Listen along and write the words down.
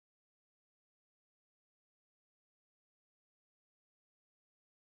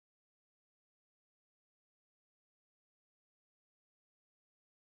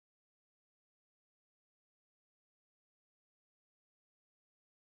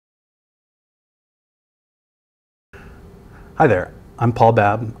Hi there, I'm Paul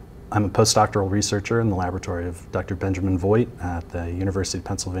Babb. I'm a postdoctoral researcher in the laboratory of Dr. Benjamin Voigt at the University of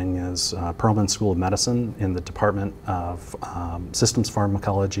Pennsylvania's Perelman School of Medicine in the Department of Systems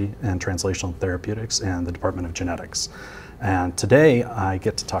Pharmacology and Translational Therapeutics and the Department of Genetics. And today I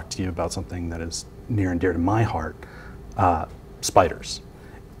get to talk to you about something that is near and dear to my heart, spiders.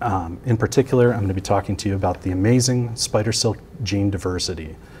 In particular, I'm going to be talking to you about the amazing spider silk gene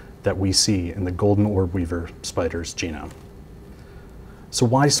diversity that we see in the golden orb-weaver spider's genome. So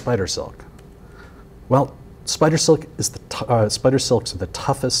why spider silk? Well, spider silks are the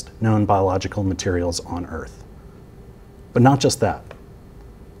toughest known biological materials on Earth. But not just that.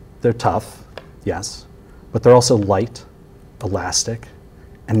 They're tough, yes, but they're also light, elastic,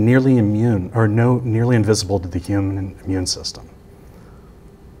 and nearly invisible to the human immune system.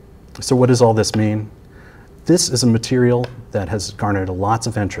 So what does all this mean? This is a material that has garnered lots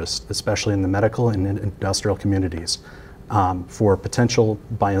of interest, especially in the medical and industrial communities, for potential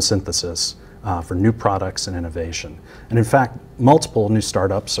biosynthesis for new products and innovation. And in fact, multiple new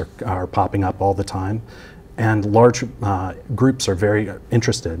startups are popping up all the time, and large groups are very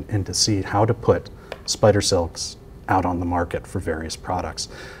interested in to see how to put spider silks out on the market for various products.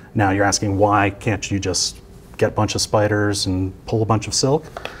 Now you're asking, why can't you just get a bunch of spiders and pull a bunch of silk?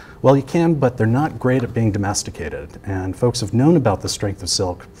 Well, you can, but they're not great at being domesticated, and folks have known about the strength of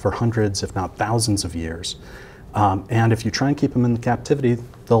silk for hundreds, if not thousands of years. And if you try and keep them in captivity,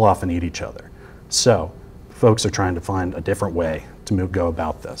 they'll often eat each other. So folks are trying to find a different way to go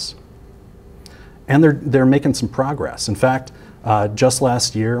about this. And they're making some progress. In fact, just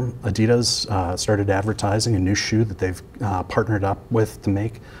last year, Adidas started advertising a new shoe that they've partnered up with to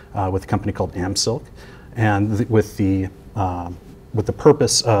make with a company called AmSilk, and with the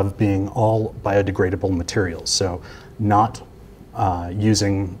purpose of being all biodegradable materials. So not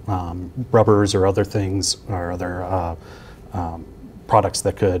using rubbers or other things or other products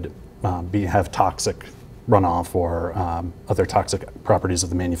that could have toxic runoff or other toxic properties of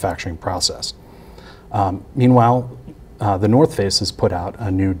the manufacturing process. Meanwhile, the North Face has put out a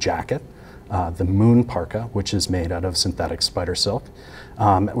new jacket, the Moon Parka, which is made out of synthetic spider silk,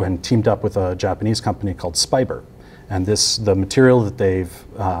 and teamed up with a Japanese company called Spiber. And the material that they've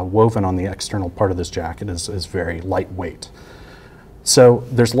woven on the external part of this jacket is very lightweight. So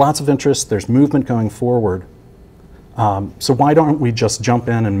there's lots of interest, there's movement going forward. So why don't we just jump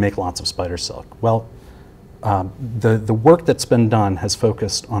in and make lots of spider silk? Well, the work that's been done has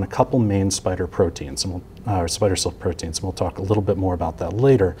focused on a couple main spider proteins, or spider silk proteins, and we'll talk a little bit more about that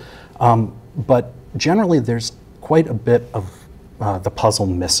later. But generally there's quite a bit of the puzzle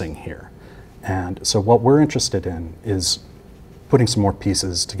missing here. And so what we're interested in is putting some more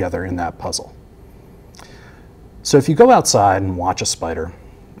pieces together in that puzzle. So if you go outside and watch a spider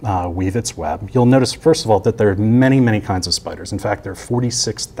weave its web, you'll notice, first of all, that there are many, many kinds of spiders. In fact, there are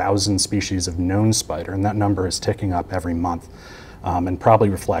 46,000 species of known spider, and that number is ticking up every month, and probably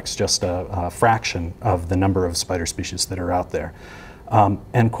reflects just a fraction of the number of spider species that are out there.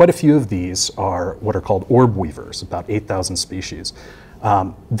 And quite a few of these are what are called orb-weavers, about 8,000 species.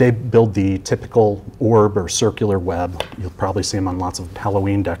 They build the typical orb or circular web. You'll probably see them on lots of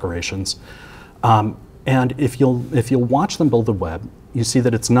Halloween decorations. And if you'll watch them build the web, you see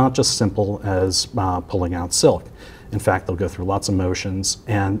that it's not just simple as pulling out silk. In fact, they'll go through lots of motions,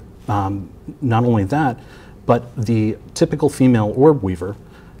 and not only that, but the typical female orb weaver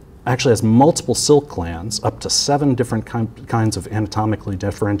actually has multiple silk glands, up to 7 different kinds of anatomically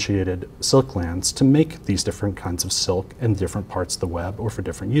differentiated silk glands to make these different kinds of silk in different parts of the web or for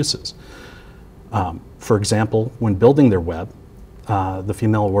different uses. For example, when building their web, the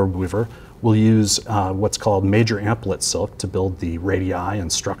female orb weaver will use what's called major amplet silk to build the radii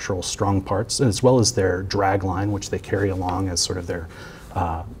and structural strong parts, as well as their drag line, which they carry along as sort of their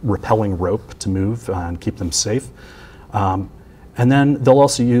repelling rope to move and keep them safe. And then they'll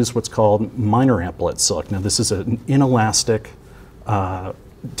also use what's called minor amplet silk. Now this is an inelastic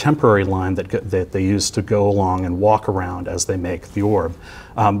temporary line that they use to go along and walk around as they make the orb.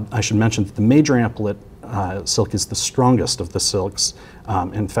 I should mention that the major amplet silk is the strongest of the silks.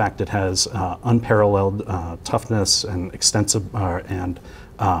 In fact, it has unparalleled toughness and extensive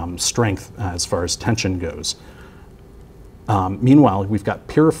strength as far as tension goes. Meanwhile, we've got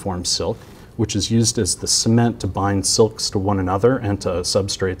piriform silk, which is used as the cement to bind silks to one another and to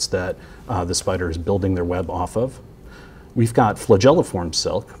substrates that the spider is building their web off of. We've got flagelliform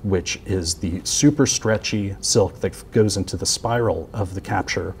silk, which is the super stretchy silk that goes into the spiral of the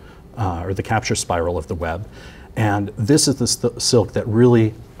capture, or the capture spiral of the web. And this is the silk that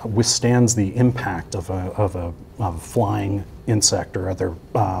really withstands the impact of a flying insect or other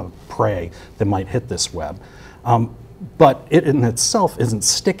prey that might hit this web. But it in itself isn't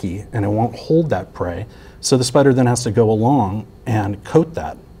sticky and it won't hold that prey. So the spider then has to go along and coat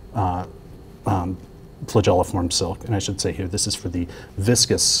that flagelliform silk. And I should say here, this is for the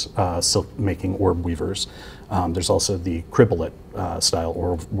viscous silk making orb weavers. There's also the cribbolate style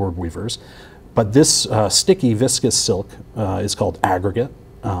orb weavers. But this sticky viscous silk is called aggregate,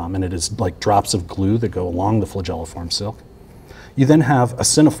 and it is like drops of glue that go along the flagelliform silk. You then have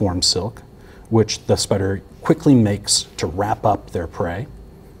aciniform silk, which the spider quickly makes to wrap up their prey.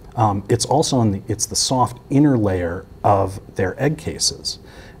 It's also it's the soft inner layer of their egg cases.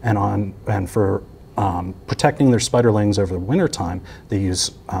 And for protecting their spiderlings over the wintertime, they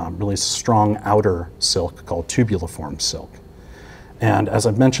use really strong outer silk called tubuliform silk. And as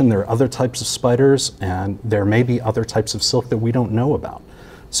I've mentioned, there are other types of spiders, and there may be other types of silk that we don't know about.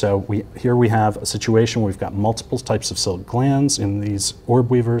 So here we have a situation where we've got multiple types of silk glands in these orb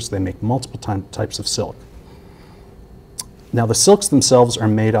weavers. They make multiple types of silk. Now the silks themselves are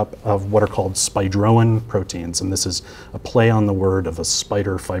made up of what are called spidroin proteins, and this is a play on the word of a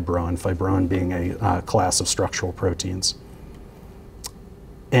spider fibroin, fibroin being a class of structural proteins.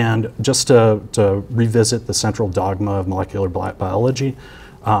 And just to revisit the central dogma of molecular biology,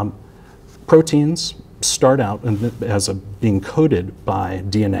 proteins start out as being coded by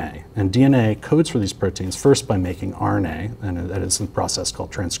DNA. And DNA codes for these proteins first by making RNA, and that is a process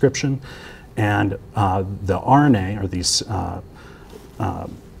called transcription. And the RNA are these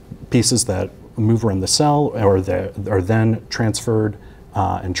pieces that move around the cell, or are then transferred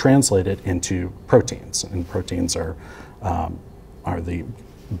and translated into proteins. And proteins are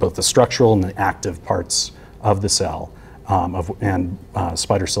both the structural and the active parts of the cell. And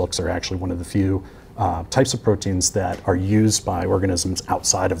spider silks are actually one of the few types of proteins that are used by organisms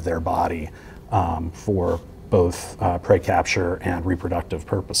outside of their body for both prey capture and reproductive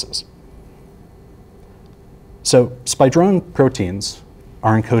purposes. So spidroin proteins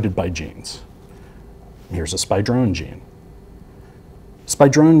are encoded by genes. Here's a spidroin gene.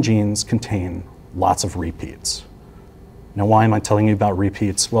 Spidroin genes contain lots of repeats. Now, why am I telling you about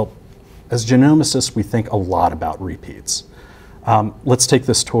repeats? Well, as genomicists, we think a lot about repeats. Let's take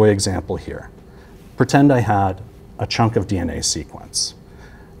this toy example here. Pretend I had a chunk of DNA sequence.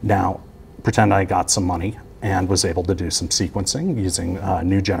 Now, pretend I got some money and was able to do some sequencing using a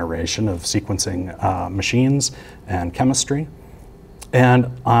new generation of sequencing machines and chemistry.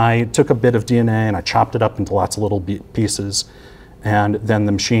 And I took a bit of DNA and I chopped it up into lots of little pieces, and then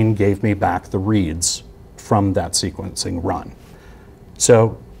the machine gave me back the reads from that sequencing run.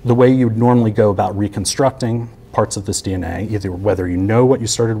 So the way you would normally go about reconstructing parts of this DNA, either whether you know what you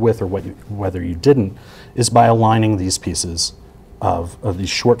started with or whether you didn't, is by aligning these pieces of these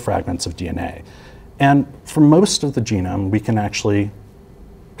short fragments of DNA. And for most of the genome, we can actually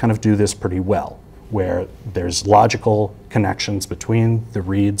kind of do this pretty well, where there's logical connections between the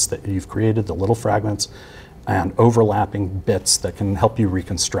reads that you've created, the little fragments, and overlapping bits that can help you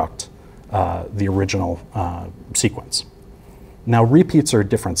reconstruct the original sequence. Now, repeats are a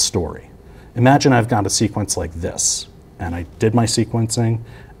different story. Imagine I've got a sequence like this, and I did my sequencing,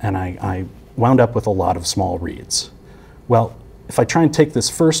 and I wound up with a lot of small reads. Well, if I try and take this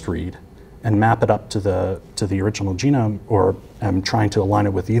first read and map it up to the original genome, or I'm trying to align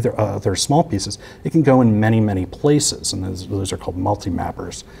it with either other small pieces, it can go in many, many places, and those are called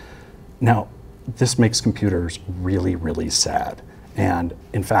multi-mappers. Now, this makes computers really, really sad. And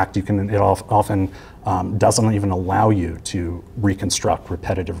in fact, it often doesn't even allow you to reconstruct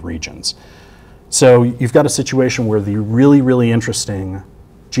repetitive regions. So you've got a situation where the really, really interesting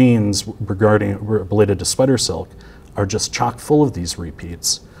genes related to spider silk are just chock full of these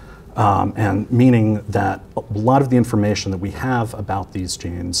repeats, and meaning that a lot of the information that we have about these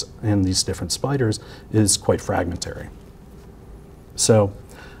genes in these different spiders is quite fragmentary. So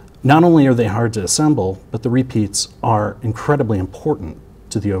not only are they hard to assemble, but the repeats are incredibly important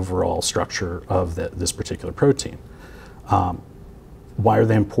to the overall structure of this particular protein. Why are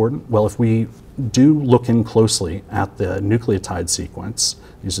they important? Well, if we do look in closely at the nucleotide sequence,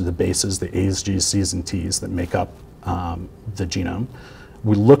 these are the bases, the A's, G's, C's, and T's that make up the genome.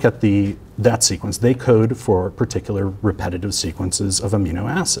 We look at that sequence, they code for particular repetitive sequences of amino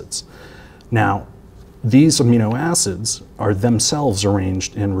acids. Now, these amino acids are themselves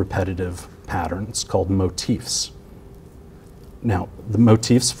arranged in repetitive patterns called motifs. Now, the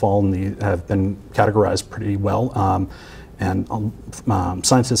motifs have been categorized pretty well, and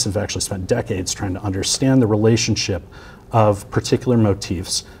scientists have actually spent decades trying to understand the relationship of particular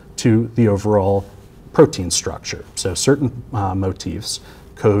motifs to the overall protein structure. So certain motifs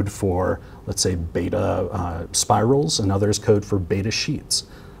code for, let's say, beta spirals, and others code for beta sheets.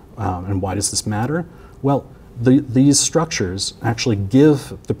 And why does this matter? Well, These structures actually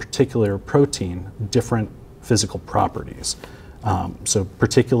give the particular protein different physical properties. So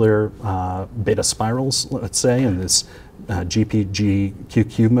particular beta spirals, let's say, in this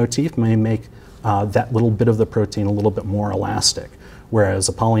GPGQQ motif may make that little bit of the protein a little bit more elastic, whereas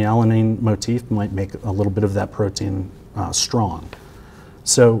a polyalanine motif might make a little bit of that protein strong.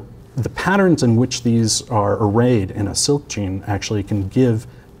 So the patterns in which these are arrayed in a silk gene actually can give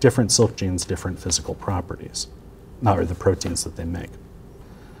different silk genes different physical properties, or the proteins that they make.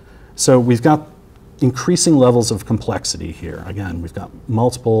 So we've got increasing levels of complexity here. Again, we've got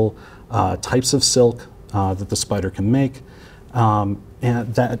multiple types of silk that the spider can make, and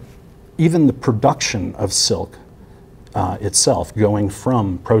that even the production of silk itself, going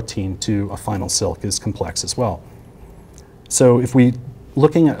from protein to a final silk, is complex as well. So if we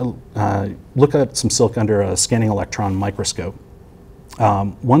look at some silk under a scanning electron microscope,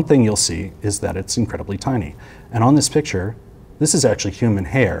 one thing you'll see is that it's incredibly tiny. And on this picture, this is actually human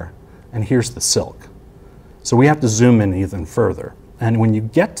hair, and here's the silk. So we have to zoom in even further. And when you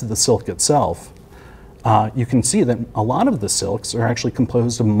get to the silk itself, you can see that a lot of the silks are actually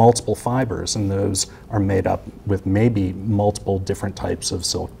composed of multiple fibers, and those are made up with maybe multiple different types of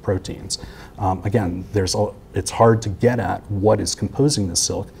silk proteins. Again, it's hard to get at what is composing the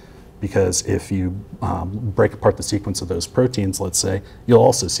silk, because if you break apart the sequence of those proteins, let's say, you'll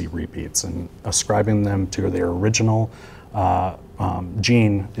also see repeats, and ascribing them to their original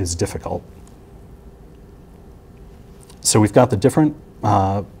gene is difficult. So we've got the different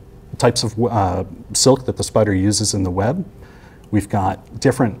types of silk that the spider uses in the web. We've got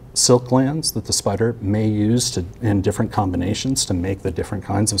different silk glands that the spider may use in different combinations to make the different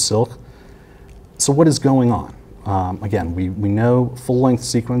kinds of silk. So what is going on? Again, we know full-length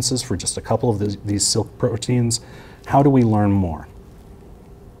sequences for just a couple of these silk proteins. How do we learn more?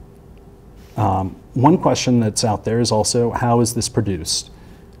 One question that's out there is also, how is this produced?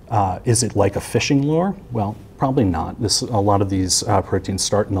 Is it like a fishing lure? Well, probably not. A lot of these proteins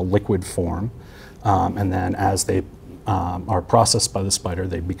start in a liquid form, and then as they are processed by the spider,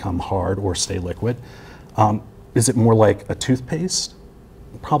 they become hard or stay liquid. Is it more like a toothpaste?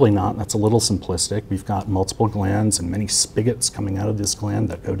 Probably not. That's a little simplistic. We've got multiple glands and many spigots coming out of this gland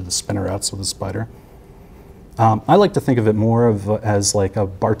that go to the spinnerets of the spider. I like to think of it more as like a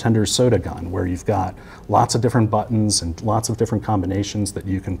bartender's soda gun, where you've got lots of different buttons and lots of different combinations that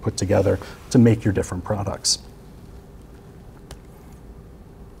you can put together to make your different products.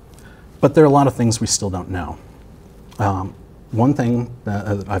 But there are a lot of things we still don't know. One thing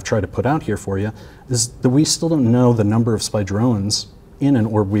that I've tried to put out here for you is that we still don't know the number of spiderones in an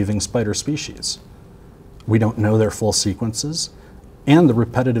orb-weaving spider species. We don't know their full sequences and the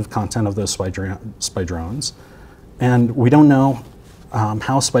repetitive content of those spiderones. And we don't know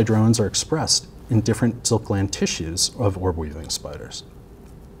how spiderones are expressed in different silk gland tissues of orb-weaving spiders.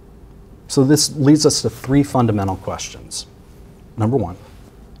 So this leads us to three fundamental questions. Number one,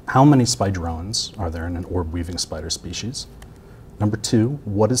 how many spiderones are there in an orb-weaving spider species? Number two,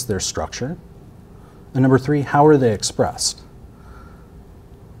 what is their structure? And number three, how are they expressed?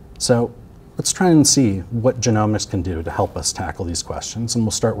 So let's try and see what genomics can do to help us tackle these questions, and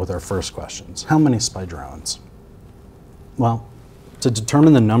we'll start with our first questions. How many spiderones? Well, to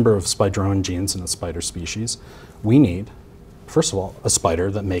determine the number of spiderone genes in a spider species, we need, first of all, a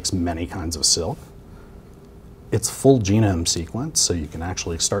spider that makes many kinds of silk, its full genome sequence, so you can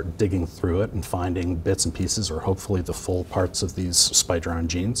actually start digging through it and finding bits and pieces, or hopefully the full parts of these spiderone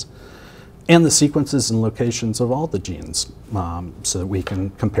genes, and the sequences and locations of all the genes, so that we can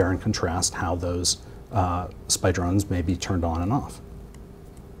compare and contrast how those spiderones may be turned on and off.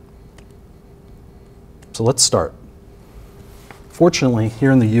 So let's start. Fortunately,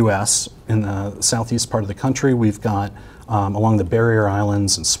 here in the US, in the southeast part of the country, we've got, along the barrier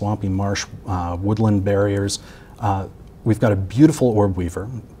islands and swampy marsh woodland barriers, we've got a beautiful orb-weaver,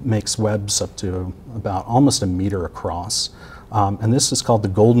 makes webs up to about almost a meter across. And this is called the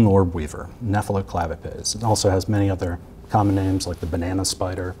golden orb-weaver, Nephila Clavipes. It also has many other common names like the banana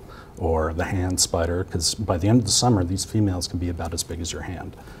spider or the hand spider, because by the end of the summer, these females can be about as big as your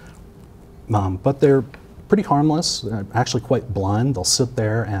hand. But they're pretty harmless. They're actually quite blind. They'll sit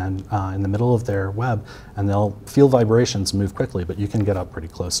there and in the middle of their web, and they'll feel vibrations and move quickly, but you can get up pretty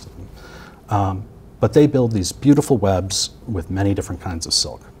close to them. But they build these beautiful webs with many different kinds of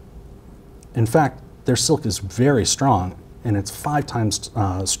silk. In fact, their silk is very strong, and it's 5 times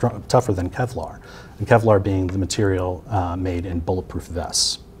tougher than Kevlar, and Kevlar being the material made in bulletproof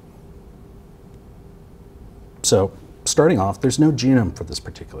vests. So starting off, there's no genome for this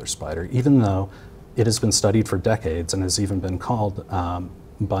particular spider, even though it has been studied for decades and has even been called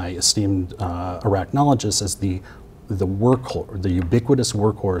by esteemed arachnologists as the ubiquitous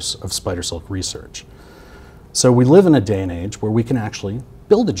workhorse of spider silk research. So we live in a day and age where we can actually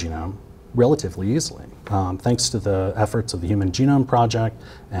build a genome relatively easily. Thanks to the efforts of the Human Genome Project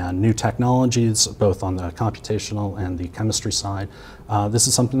and new technologies, both on the computational and the chemistry side, this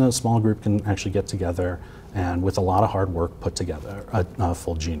is something that a small group can actually get together and with a lot of hard work put together a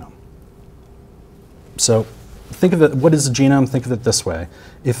full genome. So think of it, what is a genome? Think of it this way.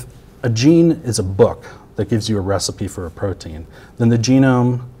 If a gene is a book that gives you a recipe for a protein, then the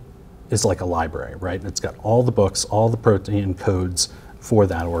genome is like a library, right? It's got all the books, all the protein codes for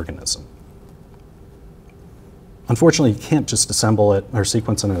that organism. Unfortunately, you can't just assemble it or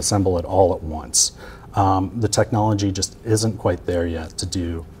sequence and assemble it all at once. The technology just isn't quite there yet to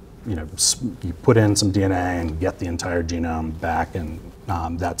do, you put in some DNA and get the entire genome back, and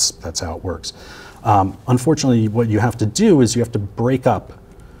that's how it works. Unfortunately, what you have to do is you have to break up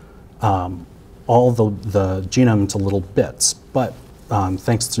all the genome into little bits. But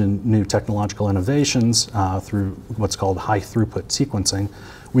thanks to new technological innovations through what's called high throughput sequencing,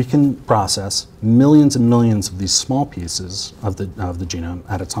 we can process millions and millions of these small pieces of the genome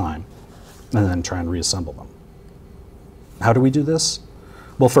at a time and then try and reassemble them. How do we do this?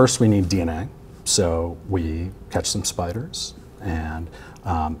 Well, first we need DNA. So we catch some spiders and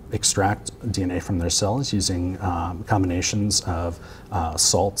extract DNA from their cells using combinations of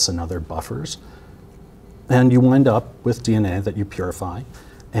salts and other buffers. And you wind up with DNA that you purify,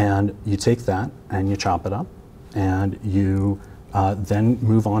 and you take that and you chop it up, and you then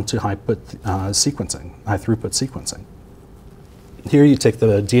move on to high-throughput sequencing. Here you take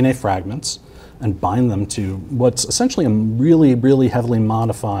the DNA fragments and bind them to what's essentially a really, really heavily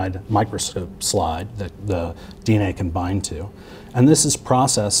modified microscope slide that the DNA can bind to. And this is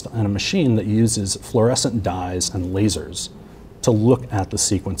processed in a machine that uses fluorescent dyes and lasers to look at the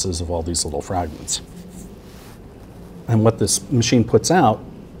sequences of all these little fragments. And what this machine puts out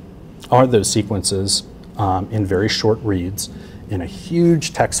are those sequences in very short reads in a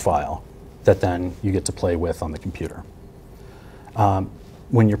huge text file that then you get to play with on the computer.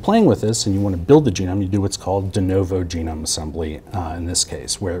 When you're playing with this and you want to build the genome, you do what's called de novo genome assembly in this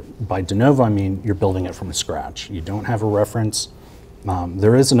case, where by de novo I mean you're building it from scratch. You don't have a reference.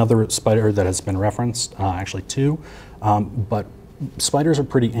 There is another spider that has been referenced, actually two, but spiders are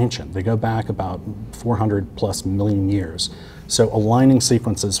pretty ancient. They go back about 400 plus million years. So aligning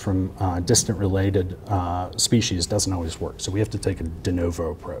sequences from distant related species doesn't always work. So we have to take a de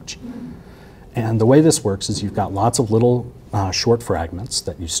novo approach. And the way this works is you've got lots of little short fragments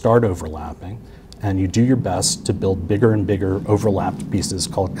that you start overlapping, and you do your best to build bigger and bigger overlapped pieces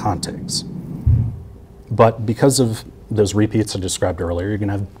called contigs. But because of those repeats I described earlier, you're going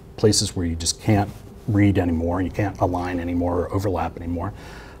to have places where you just can't read anymore, and you can't align anymore or overlap anymore.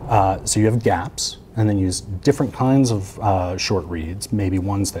 So you have gaps, and then use different kinds of short reads, maybe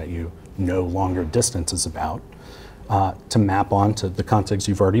ones that you know longer distance is about, to map onto the contigs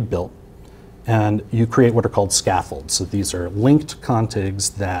you've already built. And you create what are called scaffolds. So these are linked contigs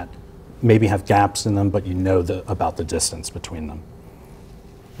that maybe have gaps in them, but you know about the distance between them.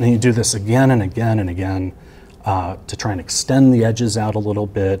 And you do this again and again and again to try and extend the edges out a little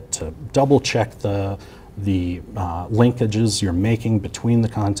bit, to double check the linkages you're making between the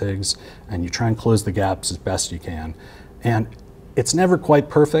contigs, and you try and close the gaps as best you can. And it's never quite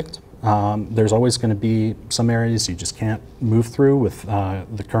perfect. There's always going to be some areas you just can't move through with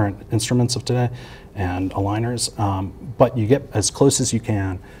the current instruments of today and aligners, but you get as close as you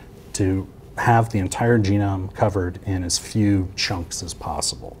can to have the entire genome covered in as few chunks as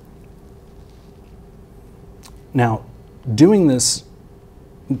possible. Now, doing this,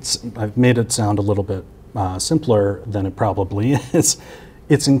 I've made it sound a little bit simpler than it probably is.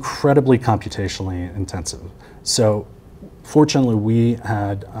 It's incredibly computationally intensive. So fortunately, we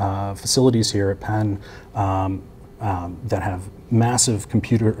had facilities here at Penn that have massive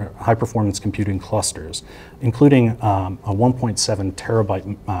high-performance computing clusters, including a 1.7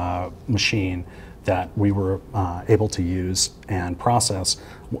 terabyte machine that we were able to use and process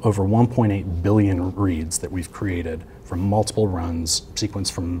over 1.8 billion reads that we've created from multiple runs,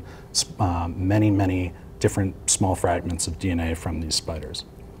 sequenced from many, many different small fragments of DNA from these spiders.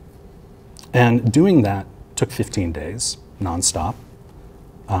 And doing that took 15 days, nonstop.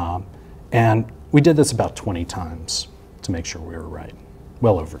 And we did this about 20 times to make sure we were right.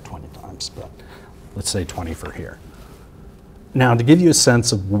 Well over 20 times, but let's say 20 for here. Now, to give you a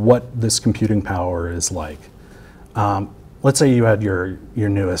sense of what this computing power is like, let's say you had your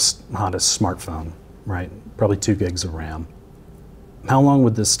newest, hottest smartphone, right? Probably 2 gigs of RAM. How long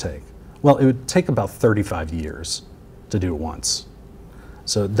would this take? Well, it would take about 35 years to do it once.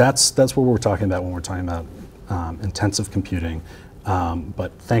 So that's what we're talking about when we're talking about intensive computing.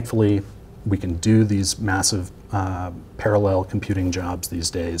 But thankfully, we can do these massive parallel computing jobs these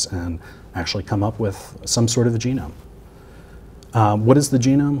days and actually come up with some sort of a genome. What does the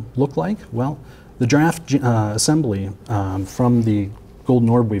genome look like? Well, the draft assembly from the golden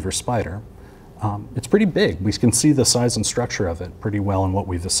orb-weaver spider, it's pretty big. We can see the size and structure of it pretty well in what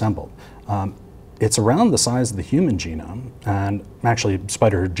we've assembled. It's around the size of the human genome, and actually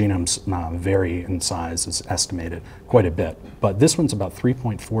spider genomes vary in size, is estimated quite a bit. But this one's about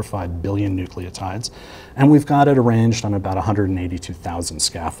 3.45 billion nucleotides, and we've got it arranged on about 182,000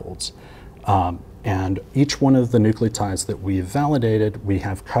 scaffolds. And each one of the nucleotides that we've validated, we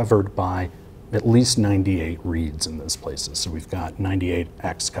have covered by at least 98 reads in those places. So we've got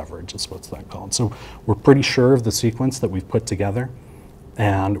 98x coverage is what's that called. So we're pretty sure of the sequence that we've put together,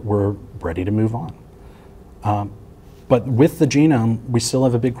 and we're ready to move on. But with the genome, we still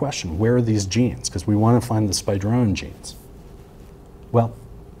have a big question. Where are these genes? Because we want to find the spiderone genes. Well,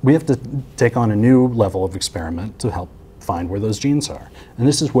 we have to take on a new level of experiment to help find where those genes are. And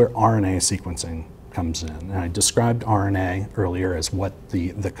this is where RNA sequencing comes in. And I described RNA earlier as what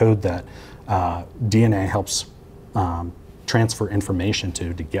the code that DNA helps transfer information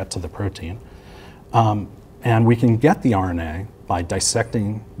to get to the protein. And we can get the RNA by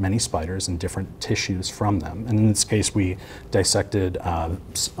dissecting many spiders and different tissues from them. And in this case, we dissected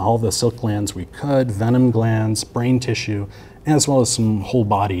all the silk glands we could, venom glands, brain tissue, as well as some whole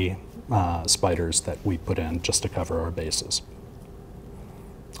body spiders that we put in just to cover our bases.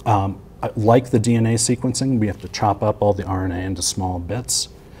 Like the DNA sequencing, we have to chop up all the RNA into small bits.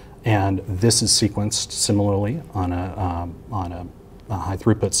 And this is sequenced similarly on a high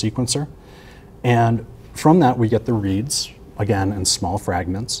throughput sequencer. And from that, we get the reads, again, in small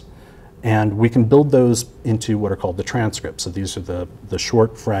fragments. And we can build those into what are called the transcripts. So these are the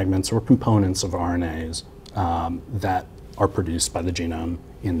short fragments or components of RNAs that are produced by the genome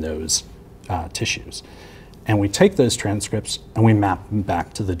in those tissues. And we take those transcripts and we map them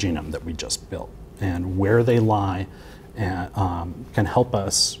back to the genome that we just built. And where they lie can help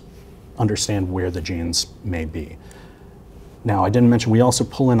us understand where the genes may be. Now, I didn't mention we also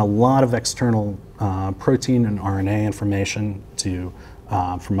pull in a lot of external protein and RNA information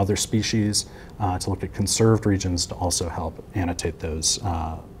from other species to look at conserved regions to also help annotate those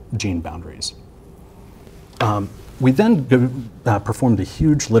gene boundaries. We then performed a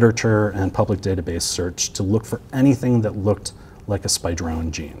huge literature and public database search to look for anything that looked like a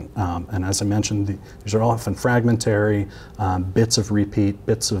spiderone gene. And as I mentioned, these are often fragmentary, bits of repeat,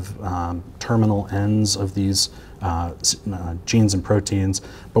 bits of terminal ends of these genes and proteins,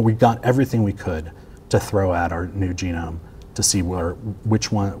 but we got everything we could to throw at our new genome to see where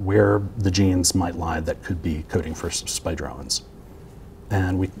the genes might lie that could be coding for spiderones.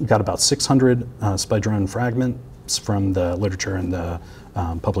 And we got about 600 spiderone fragments from the literature and the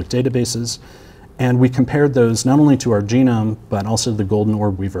public databases. And we compared those not only to our genome, but also the golden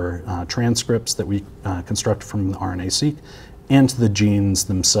orb-weaver transcripts that we constructed from the RNA-seq, and to the genes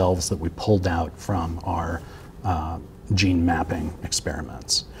themselves that we pulled out from our gene mapping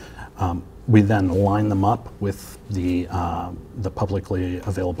experiments. We then line them up with the publicly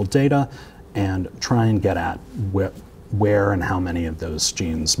available data and try and get at where and how many of those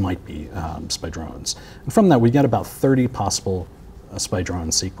genes might be spiderones. And from that, we get about 30 possible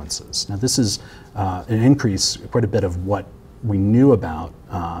spiderone sequences. Now, this is an increase, quite a bit of what we knew about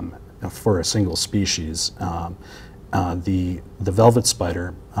for a single species. The velvet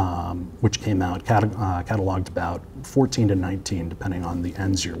spider, which came out, cataloged about 14 to 19, depending on the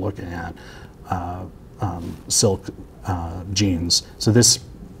ends you're looking at, silk genes. So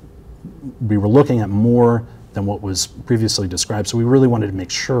we were looking at more than what was previously described. So we really wanted to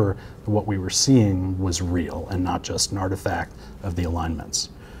make sure that what we were seeing was real and not just an artifact of the alignments.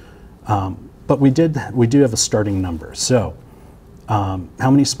 But we do have a starting number. So how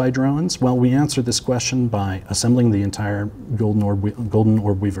many spiderones? Well, we answered this question by assembling the entire golden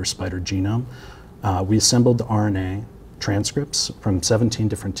orb-weaver spider genome. We assembled the RNA transcripts from 17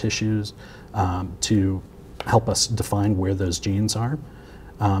 different tissues to help us define where those genes are.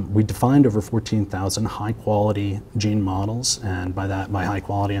 We defined over 14,000 high-quality gene models, and by high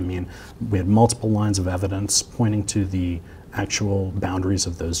quality I mean we had multiple lines of evidence pointing to the actual boundaries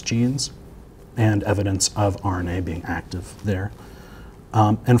of those genes and evidence of RNA being active there.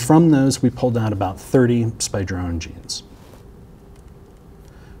 And from those, we pulled out about 30 spiderone genes.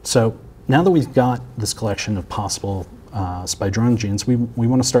 So now that we've got this collection of possible spiderone genes, we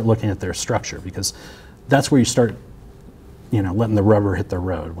want to start looking at their structure, because that's where you start letting the rubber hit the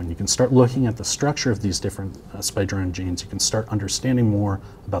road. When you can start looking at the structure of these different spike drone genes, you can start understanding more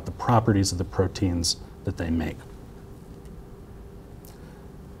about the properties of the proteins that they make.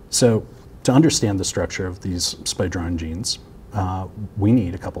 So to understand the structure of these spike drone genes, we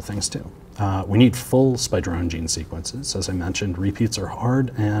need a couple things too. We need full spike drone gene sequences. As I mentioned, repeats are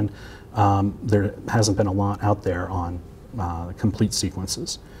hard, and there hasn't been a lot out there on complete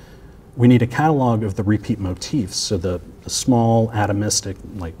sequences. We need a catalog of the repeat motifs, so the small atomistic,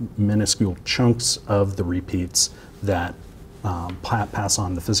 like minuscule chunks of the repeats that pass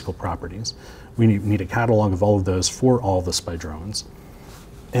on the physical properties. We need a catalog of all of those for all the spike drones.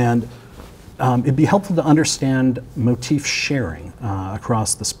 And it'd be helpful to understand motif sharing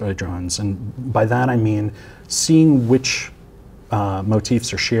across the spike drones, and by that I mean seeing which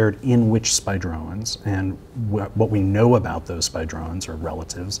motifs are shared in which spike drones, and what we know about those spike drones or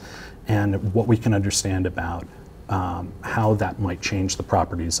relatives, and what we can understand about how that might change the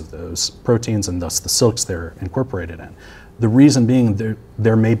properties of those proteins and thus the silks they're incorporated in. The reason being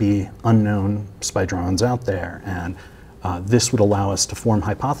there may be unknown spike drones out there, and this would allow us to form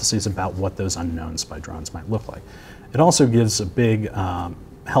hypotheses about what those unknown spike drones might look like. It also gives a big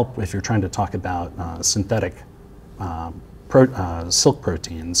help if you're trying to talk about synthetic silk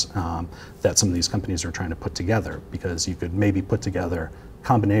proteins that some of these companies are trying to put together, because you could maybe put together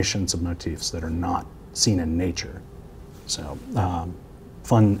combinations of motifs that are not seen in nature. So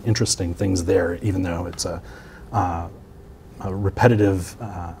fun, interesting things there, even though it's a repetitive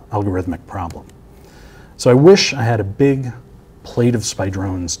algorithmic problem. So I wish I had a big plate of spike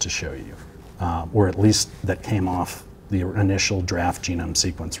drones to show you, or at least that came off the initial draft genome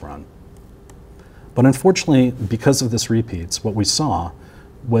sequence run. But unfortunately, because of this repeats, what we saw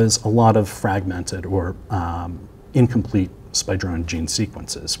was a lot of fragmented or incomplete spike drone gene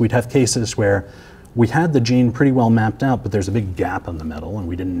sequences. We'd have cases where we had the gene pretty well mapped out, but there's a big gap in the middle, and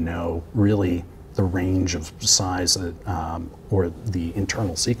we didn't know really the range of size or the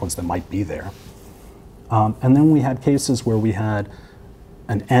internal sequence that might be there. And then we had cases where we had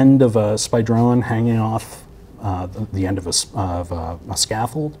an end of a spike drone hanging off the end of a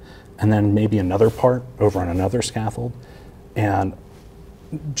scaffold, and then maybe another part over on another scaffold, and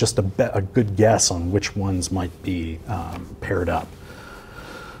just a good guess on which ones might be paired up.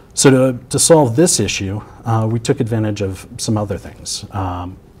 So to solve this issue, we took advantage of some other things.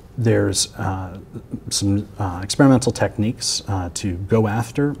 There's some experimental techniques to go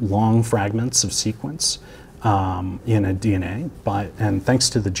after long fragments of sequence in a DNA. And thanks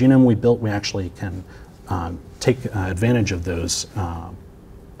to the genome we built, we actually can take advantage of those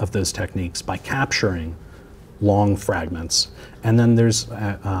techniques by capturing long fragments. And then there's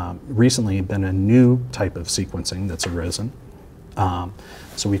recently been a new type of sequencing that's arisen.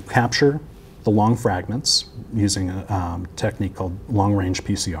 So we capture the long fragments using a technique called long-range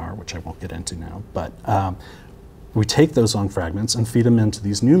PCR, which I won't get into now, but we take those long fragments and feed them into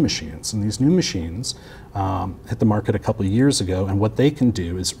these new machines. And these new machines hit the market a couple of years ago, and what they can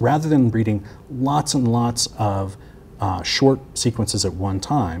do is, rather than reading lots and lots of short sequences at one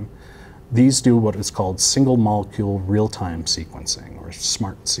time, these do what is called single molecule real-time sequencing, or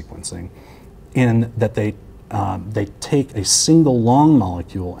SMART sequencing, in that they take a single long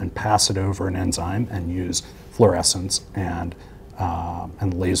molecule and pass it over an enzyme and use fluorescence and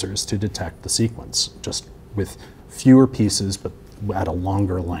lasers to detect the sequence, just with fewer pieces but at a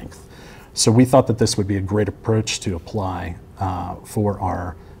longer length. So we thought that this would be a great approach to apply for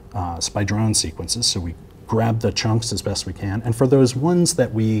our spike drone sequences. So we grab the chunks as best we can, and for those ones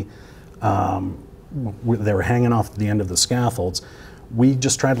that they were hanging off the end of the scaffolds, we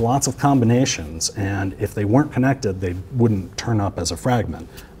just tried lots of combinations, and if they weren't connected, they wouldn't turn up as a fragment.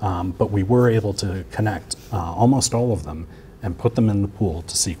 But we were able to connect almost all of them and put them in the pool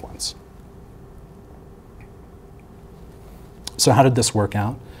to sequence. So how did this work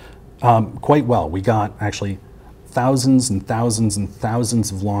out? Quite well. We got actually thousands and thousands and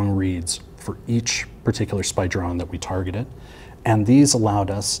thousands of long reads for each particular spike drone that we targeted, and these allowed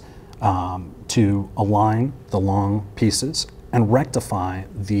us to align the long pieces and rectify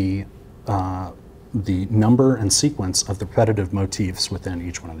the number and sequence of the repetitive motifs within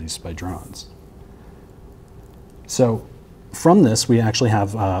each one of these spike drones. So from this, we actually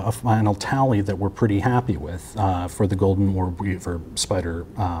have a final tally that we're pretty happy with for the golden orb-weaver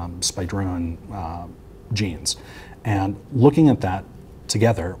spike drone genes. And looking at that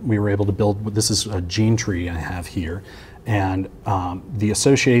together, we were able to build, this is a gene tree I have here, and the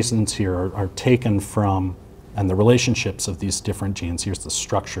associations here are taken from, and the relationships of these different genes. Here's the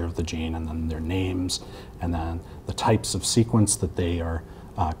structure of the gene, and then their names, and then the types of sequence that they are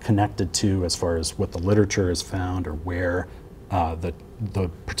connected to as far as what the literature has found or where the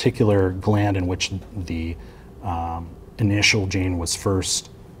particular gland in which the initial gene was first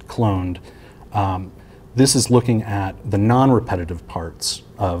cloned. This is looking at the non-repetitive parts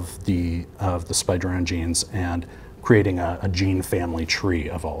of the spidrone genes and creating a gene family tree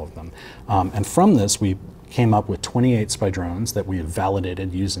of all of them. And from this, we came up with 28 spidrones that we have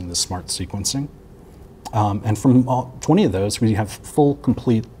validated using the SMART sequencing. And from 20 of those, we have full,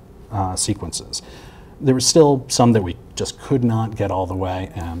 complete sequences. There were still some that we just could not get all the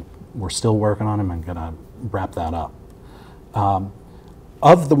way, and we're still working on them and gonna wrap that up.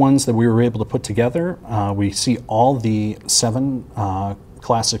 Of the ones that we were able to put together, we see all the 7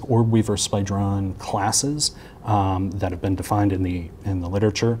 classic Orb-weaver spidrone classes that have been defined in the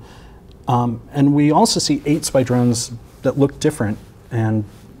literature. And we also see 8 spidrones that look different and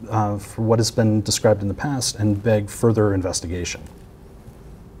for what has been described in the past and beg further investigation.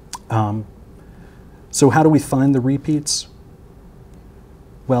 So how do we find the repeats?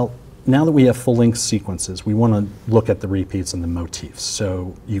 Well, now that we have full-length sequences, we want to look at the repeats and the motifs.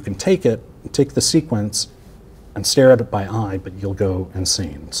 So you can take the sequence and stare at it by eye, but you'll go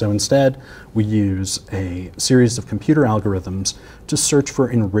insane. So instead, we use a series of computer algorithms to search for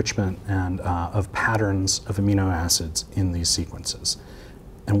enrichment and of patterns of amino acids in these sequences.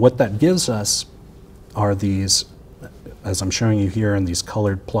 And what that gives us are these, as I'm showing you here in these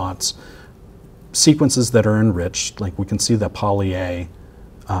colored plots, sequences that are enriched. Like we can see the poly A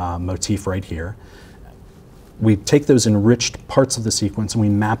motif right here. We take those enriched parts of the sequence and we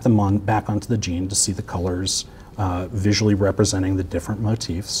map them back onto the gene to see the colors visually representing the different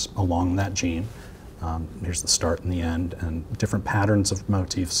motifs along that gene. Here's the start and the end and different patterns of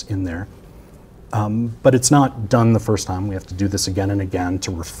motifs in there. But it's not done the first time. We have to do this again and again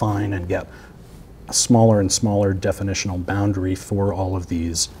to refine and get a smaller and smaller definitional boundary for all of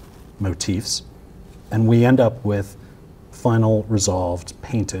these motifs. And we end up with final resolved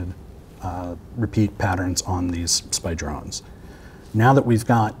painted repeat patterns on these spidrones. Now that we've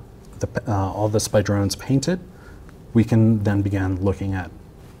got all the spidrones painted, we can then begin looking at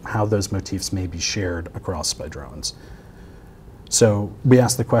how those motifs may be shared across spidrones. So we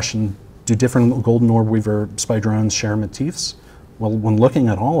ask the question, do different golden orb-weaver spidrones share motifs? Well, when looking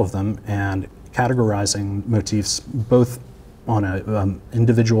at all of them and categorizing motifs both on an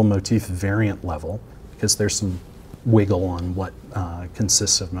individual motif variant level, because there's some wiggle on what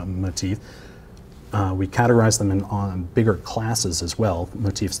consists of a motif, we categorize them on bigger classes as well,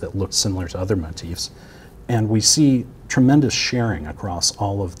 motifs that look similar to other motifs. And we see tremendous sharing across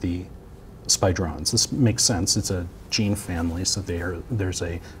all of the spidrones. This makes sense. It's a gene family, so there's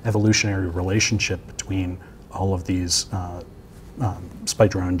a evolutionary relationship between all of these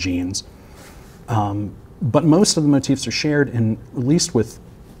spidrone genes. But most of the motifs are shared at least with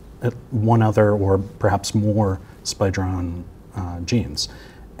one other or perhaps more spidrone genes.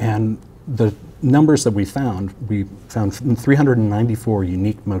 And the numbers that we found 394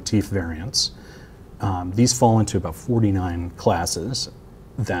 unique motif variants. These fall into about 49 classes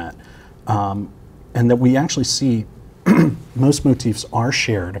and that we actually see most motifs are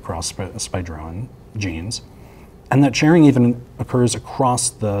shared across spidrone genes, and that sharing even occurs across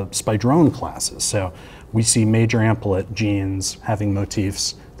the spidrone classes. So we see major ampulate genes having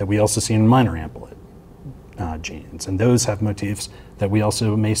motifs that we also see in minor ampulate genes, and those have motifs that we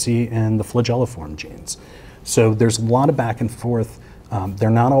also may see in the flagelliform genes. So there's a lot of back and forth. They're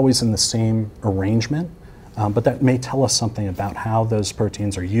not always in the same arrangement, but that may tell us something about how those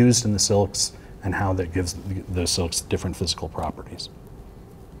proteins are used in the silks and how that gives those silks different physical properties.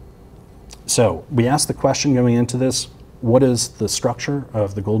 So we asked the question going into this, what is the structure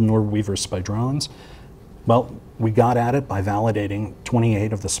of the golden orb-weaver spidrones? Well, we got at it by validating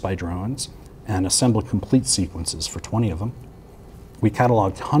 28 of the spidrones and assembled complete sequences for 20 of them. We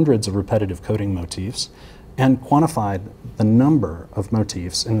cataloged hundreds of repetitive coding motifs and quantified the number of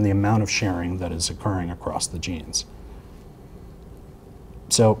motifs and the amount of sharing that is occurring across the genes.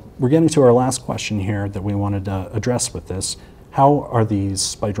 So we're getting to our last question here that we wanted to address with this. How are these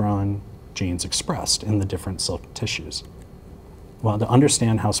spidrone genes expressed in the different silk tissues? Well, to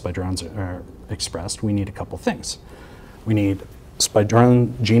understand how spidrones are expressed, we need a couple things. We need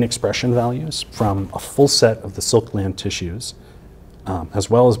spidrone gene expression values from a full set of the silk gland tissues, as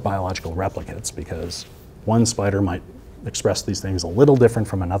well as biological replicates, because one spider might express these things a little different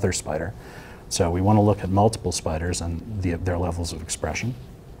from another spider. So we want to look at multiple spiders and their levels of expression.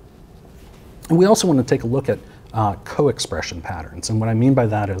 And we also want to take a look at co-expression patterns. And what I mean by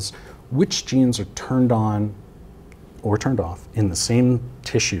that is which genes are turned on or turned off in the same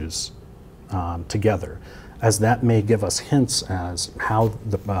tissues together, as that may give us hints as how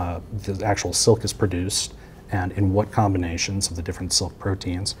the actual silk is produced and in what combinations of the different silk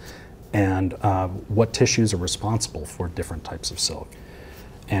proteins, and what tissues are responsible for different types of silk,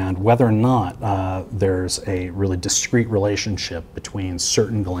 and whether or not there's a really discrete relationship between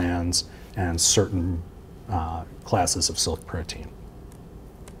certain glands and certain classes of silk protein.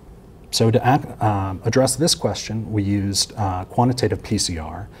 So to address this question, we used quantitative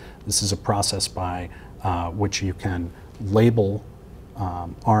PCR. This is a process by which you can label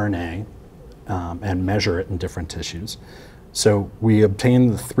RNA and measure it in different tissues. So we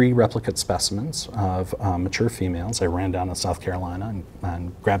obtained the 3 replicate specimens of mature females. I ran down to South Carolina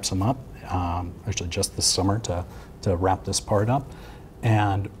and grabbed some up, actually just this summer to wrap this part up,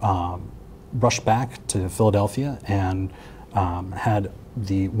 and rushed back to Philadelphia and had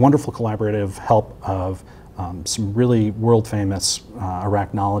the wonderful collaborative help of some really world-famous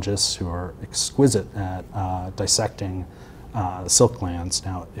arachnologists who are exquisite at dissecting the silk glands.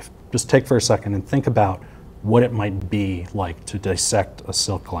 Now, just take for a second and think about what it might be like to dissect a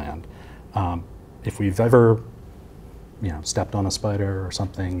silk gland. If we've ever, stepped on a spider or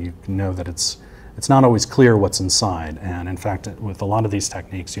something, you know that it's not always clear what's inside. And in fact, with a lot of these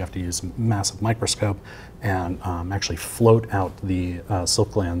techniques, you have to use a massive microscope and actually float out the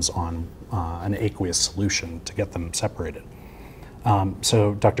silk glands on an aqueous solution to get them separated.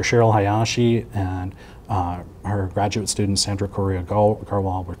 So Dr. Cheryl Hayashi and her graduate student, Sandra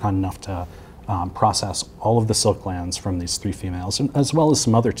Correa-Garhwal, were kind enough to process all of the silk glands from these 3 females, as well as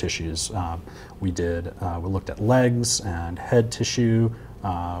some other tissues. We looked at legs and head tissue.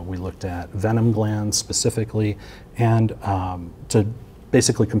 We looked at venom glands specifically, and to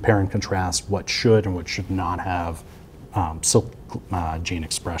basically compare and contrast what should and what should not have silk gene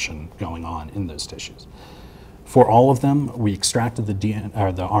expression going on in those tissues. For all of them, we extracted the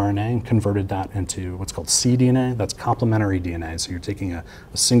RNA and converted that into what's called cDNA. That's complementary DNA. So you're taking a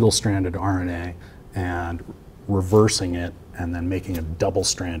single-stranded RNA and reversing it and then making a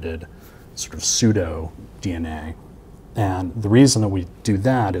double-stranded sort of pseudo DNA. And the reason that we do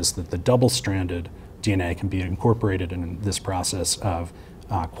that is that the double-stranded DNA can be incorporated in this process of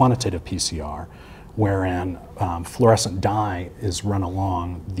quantitative PCR, wherein fluorescent dye is run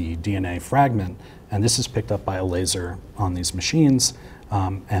along the DNA fragment, and this is picked up by a laser on these machines.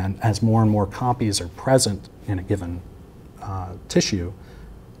 And as more and more copies are present in a given tissue,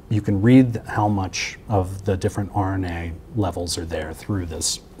 you can read how much of the different RNA levels are there through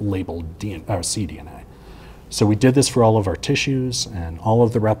this labeled cDNA. So we did this for all of our tissues and all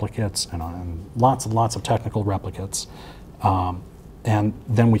of the replicates and lots of technical replicates. And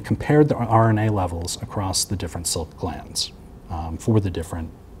then we compared the RNA levels across the different silk glands for the different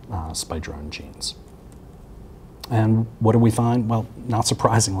spidrone genes. And what do we find? Well, not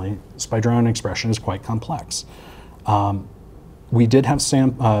surprisingly, spidrone expression is quite complex. We did have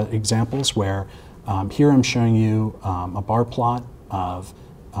examples where here I'm showing you a bar plot of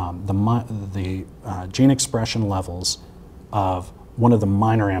the gene expression levels of one of the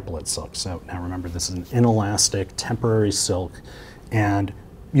minor ampelate silks. So now remember, this is an inelastic temporary silk, and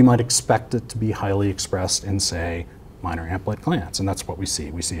you might expect it to be highly expressed in, say, minor ampelate glands, and that's what we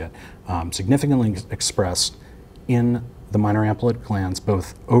see. We see it significantly expressed in the minor ampelate glands,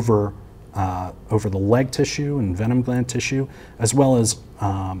 both over the leg tissue and venom gland tissue, as well as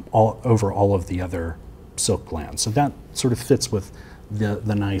over all of the other silk glands. So that sort of fits with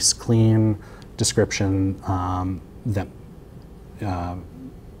the nice, clean description that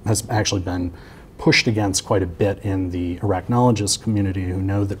has actually been pushed against quite a bit in the arachnologist community, who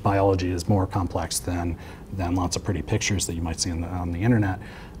know that biology is more complex than lots of pretty pictures that you might see on the internet.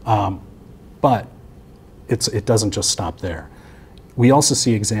 But it doesn't just stop there. We also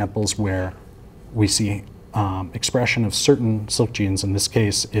see examples where we see expression of certain silk genes. In this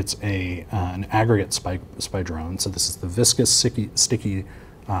case, it's an aggregate spidrone. So this is the viscous sticky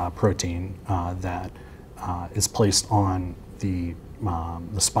protein that is placed on the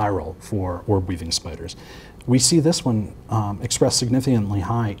spiral for orb-weaving spiders. We see this one expressed significantly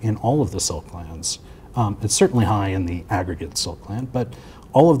high in all of the silk glands. It's certainly high in the aggregate silk gland, but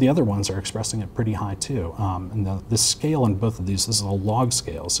all of the other ones are expressing it pretty high too. And the scale in both of these, this is a log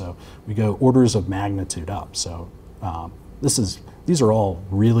scale, so we go orders of magnitude up. So these are all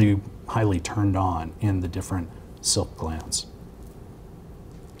really highly turned on in the different silk glands.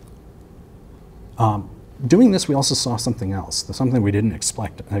 Doing this, we also saw something else, something we didn't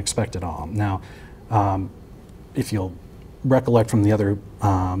expect at all. Now, if you'll recollect from the other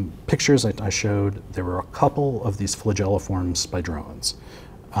pictures I showed, there were a couple of these flagelliform spidrones.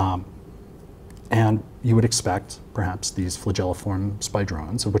 And you would expect, perhaps, these flagelliform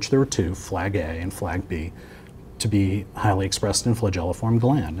spidrones, of which there were 2, flag A and flag B, to be highly expressed in flagelliform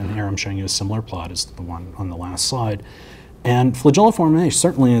gland. And here I'm showing you a similar plot as the one on the last slide. And flagelliform A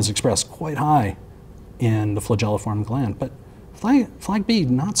certainly is expressed quite high in the flagelliform gland, but flag B,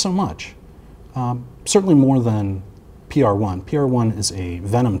 not so much. Certainly more than PR1. PR1 is a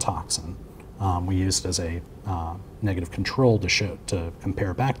venom toxin we used as a negative control to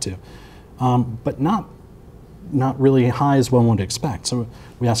compare back to, but not really high as one would expect. So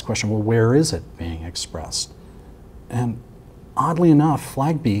we asked the question, well, where is it being expressed? And oddly enough,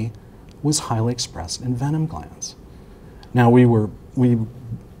 flag B was highly expressed in venom glands. Now we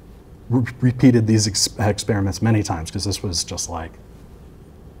repeated these experiments many times because this was just like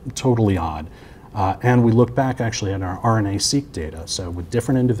totally odd. And we looked back actually at our RNA-seq data, so with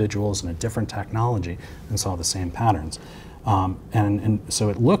different individuals and a different technology, and saw the same patterns. And so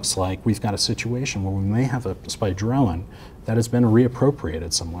it looks like we've got a situation where we may have a spidroin that has been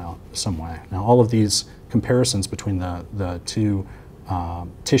reappropriated some way. Now all of these comparisons between the two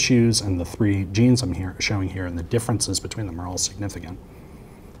tissues and the three genes I'm showing here, and the differences between them are all significant.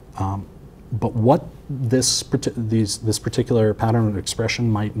 But what this particular pattern of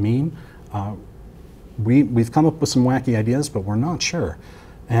expression might mean, we've come up with some wacky ideas, but we're not sure.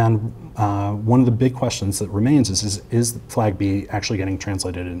 And one of the big questions that remains is flag B actually getting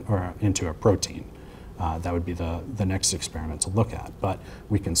translated into a protein? That would be the next experiment to look at. But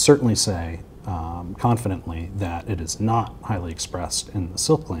we can certainly say confidently that it is not highly expressed in the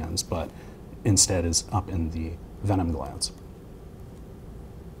silk glands, but instead is up in the venom glands.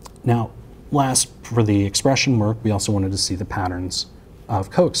 Now, last, for the expression work, we also wanted to see the patterns of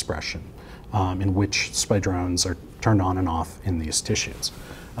co-expression in which spidrones are turned on and off in these tissues,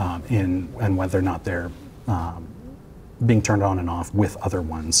 and whether or not they're being turned on and off with other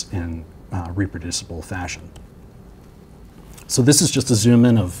ones in reproducible fashion. So this is just a zoom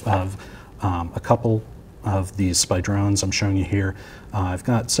in of a couple of these spidrones I'm showing you here. I've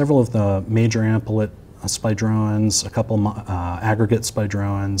got several of the major ampulate spidrones, a couple aggregate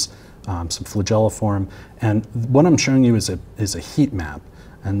spidrones, some flagelliform, and what I'm showing you is a heat map,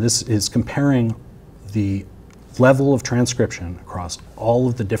 and this is comparing the level of transcription across all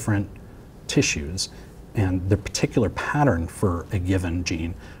of the different tissues and the particular pattern for a given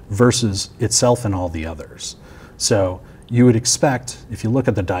gene versus itself and all the others. So you would expect, if you look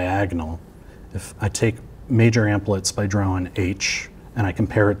at the diagonal, if I take major ampulate spidroin H and I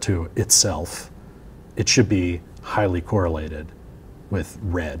compare it to itself, it should be highly correlated with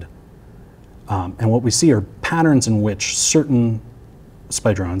red. And what we see are patterns in which certain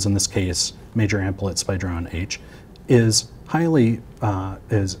spidrones, in this case major ampulate spidroin H, is highly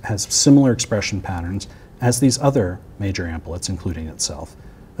has similar expression patterns as these other major ampulates, including itself,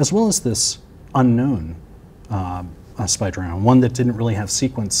 as well as this unknown spidroin, one that didn't really have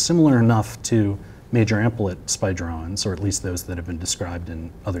sequence similar enough to major ampulate spidroins, or at least those that have been described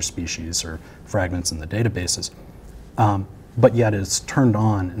in other species or fragments in the databases, but yet is turned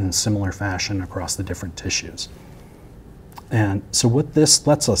on in a similar fashion across the different tissues. And so what this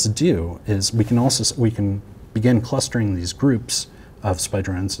lets us do is we can begin clustering these groups of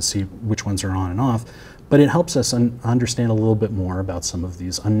spidroins to see which ones are on and off, but it helps us understand a little bit more about some of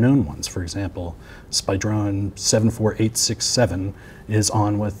these unknown ones. For example, spidroin 74867 is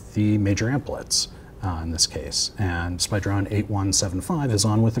on with the major ampulates in this case, and spidroin 8175 is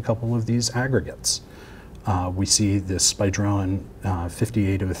on with a couple of these aggregates. We see this spidroin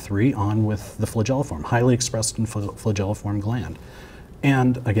 5803 on with the flagelliform, highly expressed in flagelliform gland.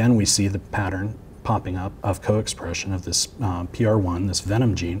 And again, we see the pattern popping up of co-expression of this PR1, this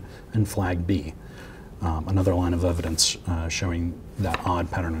venom gene, and flag B. Another line of evidence showing that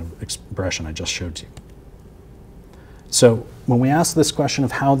odd pattern of expression I just showed you. So when we ask this question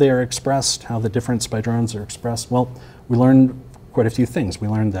of how they are expressed, how the different spidrones are expressed, well, we learned quite a few things. We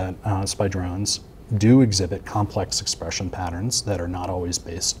learned that spidrones do exhibit complex expression patterns that are not always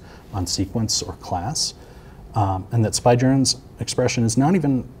based on sequence or class, and that spidrones expression is not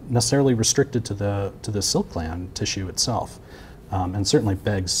even necessarily restricted to the silk gland tissue itself, and certainly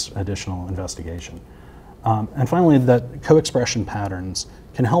begs additional investigation. And finally, that co-expression patterns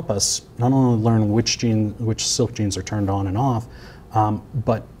can help us not only learn which silk genes are turned on and off,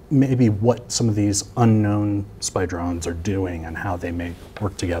 but maybe what some of these unknown spidrones are doing and how they may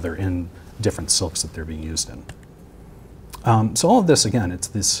work together in different silks that they're being used in. So all of this, again, it's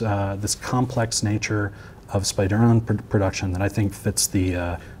this complex nature of spidron production that I think fits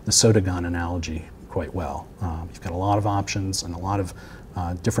the soda gun analogy quite well. You've got a lot of options and a lot of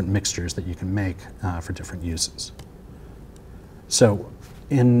different mixtures that you can make for different uses. So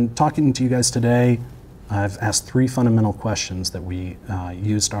in talking to you guys today, I've asked three fundamental questions that we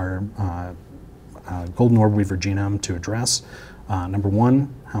used our golden orb-weaver genome to address. Number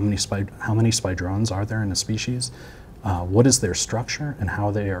one, how many spidrones are there in a species? What is their structure and how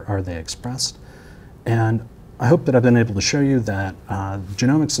are they expressed? And I hope that I've been able to show you that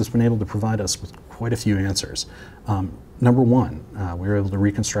genomics has been able to provide us with quite a few answers. Number one, we were able to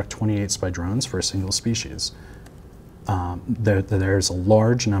reconstruct 28 spidrones for a single species. There's a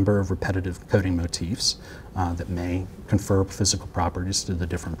large number of repetitive coding motifs that may confer physical properties to the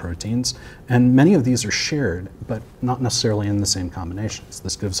different proteins, and many of these are shared, but not necessarily in the same combinations.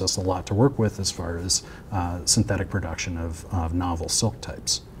 This gives us a lot to work with as far as synthetic production of novel silk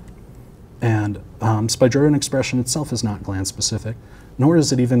types. And spidrodron expression itself is not gland-specific, nor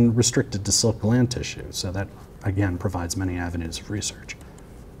is it even restricted to silk gland tissue, so that, again, provides many avenues of research.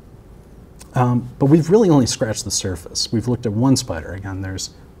 But we've really only scratched the surface. We've looked at one spider. Again,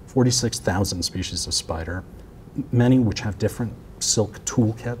 there's 46,000 species of spider, many which have different silk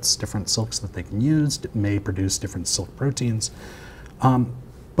toolkits, different silks that they can use, that may produce different silk proteins. We've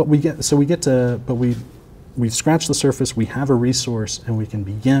scratched the surface, we have a resource, and we can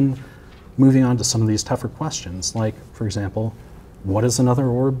begin moving on to some of these tougher questions, like, for example, what does another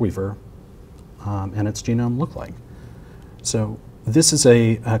orb-weaver and its genome look like? So this is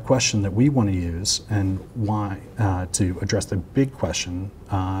a question that we want to use, and why to address the big question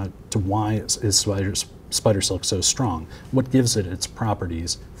to why is spider silk so strong? What gives it its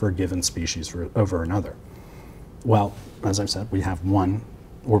properties for a given species over another? Well, as I've said, we have one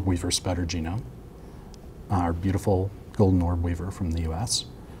orb-weaver spider genome, our beautiful golden orb-weaver from the US.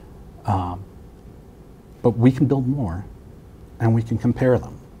 But we can build more, and we can compare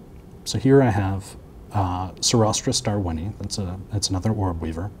them. So here I have Cerostris darwini, that's another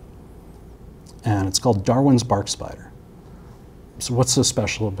orb-weaver, and it's called Darwin's bark spider. So what's so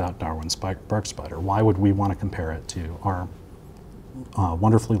special about Darwin's bark spider? Why would we want to compare it to our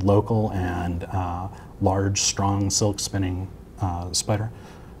wonderfully local and large, strong, silk-spinning spider?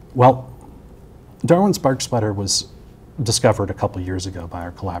 Well, Darwin's bark spider was discovered a couple years ago by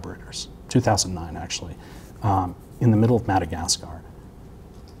our collaborators, 2009 actually, in the middle of Madagascar.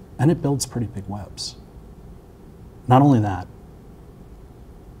 And it builds pretty big webs. Not only that,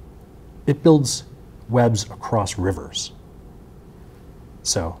 it builds webs across rivers.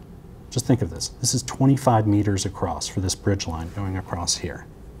 So just think of this. This is 25 meters across for this bridge line going across here.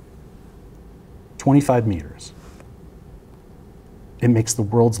 25 meters. It makes the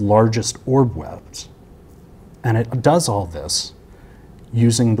world's largest orb webs. And it does all this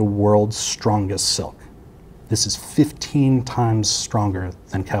using the world's strongest silk. This is 15 times stronger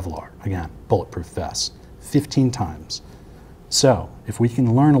than Kevlar. Again, bulletproof vest, 15 times. So if we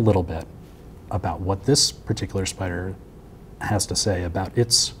can learn a little bit about what this particular spider has to say about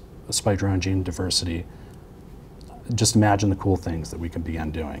its spidrone gene diversity, just imagine the cool things that we can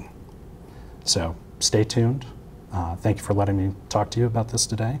begin doing. So stay tuned. Thank you for letting me talk to you about this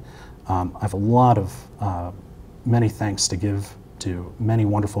today. I have a lot of many thanks to give to many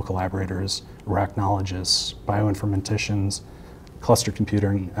wonderful collaborators, arachnologists, bioinformaticians, cluster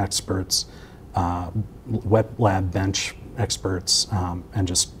computing experts, wet lab bench experts, and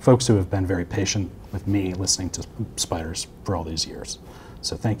just folks who have been very patient with me listening to spiders for all these years.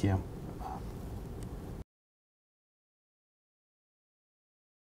 So thank you.